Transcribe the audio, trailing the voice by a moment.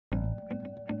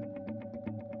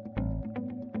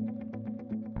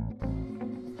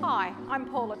Hi, I'm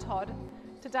Paula Todd.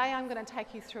 Today I'm going to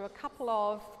take you through a couple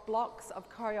of blocks of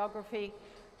choreography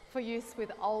for use with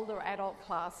older adult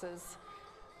classes.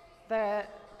 The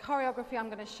choreography I'm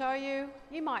going to show you,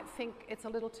 you might think it's a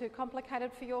little too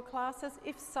complicated for your classes.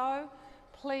 If so,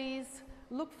 please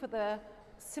look for the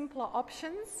simpler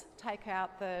options. Take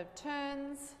out the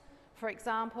turns, for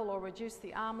example, or reduce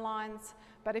the arm lines.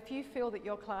 But if you feel that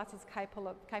your class is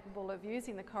capable of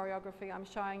using the choreography I'm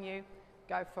showing you,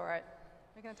 go for it.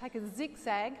 We're going to take a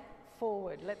zigzag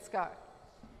forward. Let's go.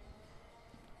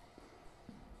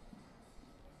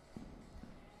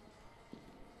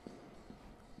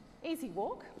 Easy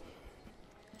walk,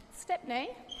 step knee,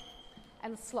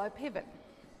 and slow pivot.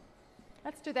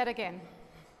 Let's do that again.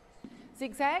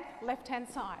 Zigzag, left-hand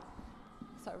side.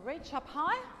 So reach up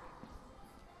high.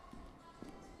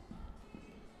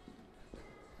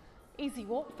 Easy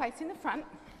walk, facing the front.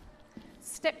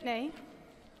 Step knee,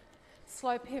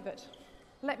 slow pivot.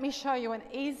 Let me show you an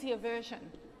easier version.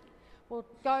 We'll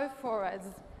go for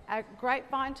a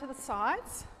grapevine to the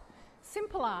sides,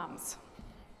 simple arms.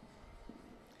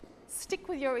 Stick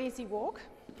with your easy walk,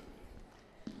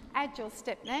 add your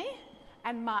step knee,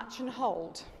 and march and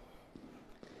hold.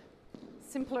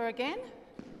 Simpler again,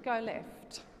 go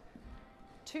left.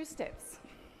 2 steps.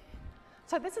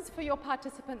 So this is for your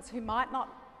participants who might not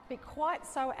be quite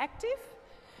so active.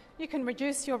 You can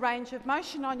reduce your range of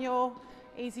motion on your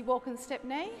easy walk and step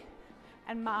knee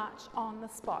and march on the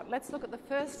spot. Let's look at the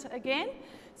first again.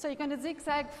 So you're going to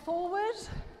zigzag forward.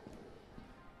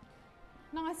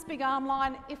 Nice big arm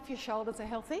line if your shoulders are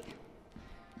healthy.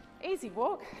 Easy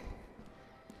walk,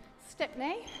 step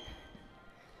knee,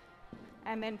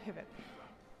 and then pivot.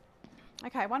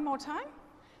 Okay, one more time.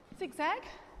 Zigzag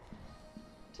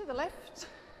to the left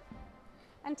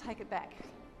and take it back.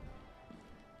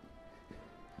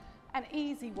 An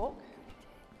easy walk,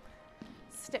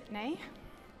 step knee.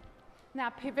 Now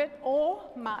pivot or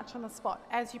march on the spot,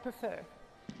 as you prefer.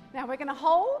 Now we're going to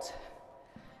hold.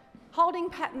 Holding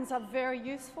patterns are very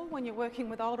useful when you're working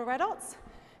with older adults.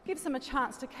 Gives them a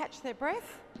chance to catch their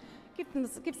breath.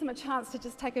 Gives them a chance to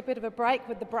just take a bit of a break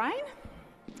with the brain.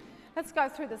 Let's go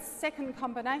through the second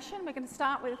combination. We're going to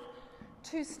start with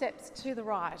 2 steps to the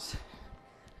right.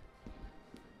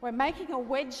 We're making a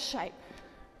wedge shape.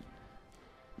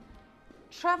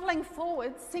 Travelling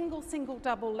forward, single,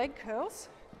 double leg curls,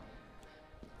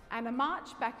 and a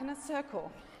march back in a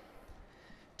circle.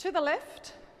 To the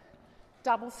left,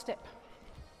 double step.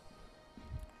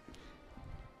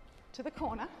 To the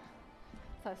corner,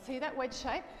 so see that wedge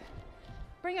shape.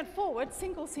 Bring it forward,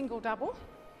 single, double,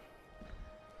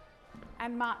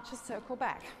 and march a circle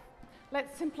back.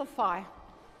 Let's simplify.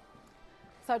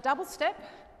 So double step,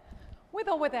 with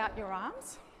or without your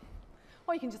arms,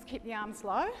 or you can just keep the arms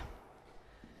low.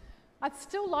 I'd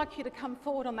still like you to come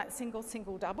forward on that single,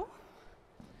 double,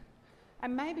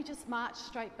 and maybe just march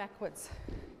straight backwards.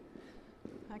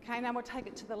 Okay, now we'll take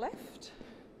it to the left,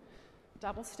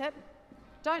 double step.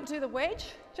 Don't do the wedge,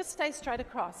 just stay straight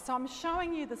across. So I'm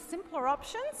showing you the simpler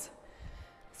options,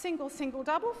 single,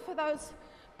 double, for those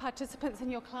participants in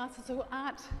your classes who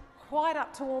aren't quite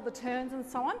up to all the turns and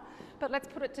so on. But let's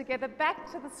put it together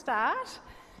back to the start.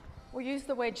 We'll use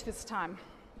the wedge this time.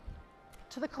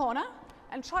 To the corner,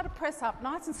 and try to press up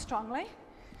nice and strongly.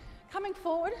 Coming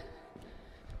forward,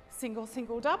 single,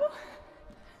 double,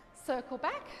 circle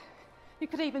back. You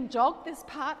could even jog this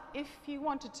part if you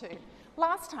wanted to.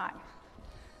 Last time.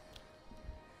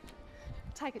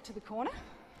 Take it to the corner.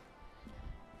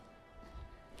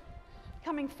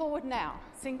 Coming forward now,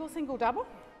 single, double,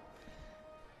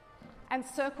 and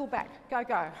circle back.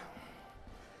 Go.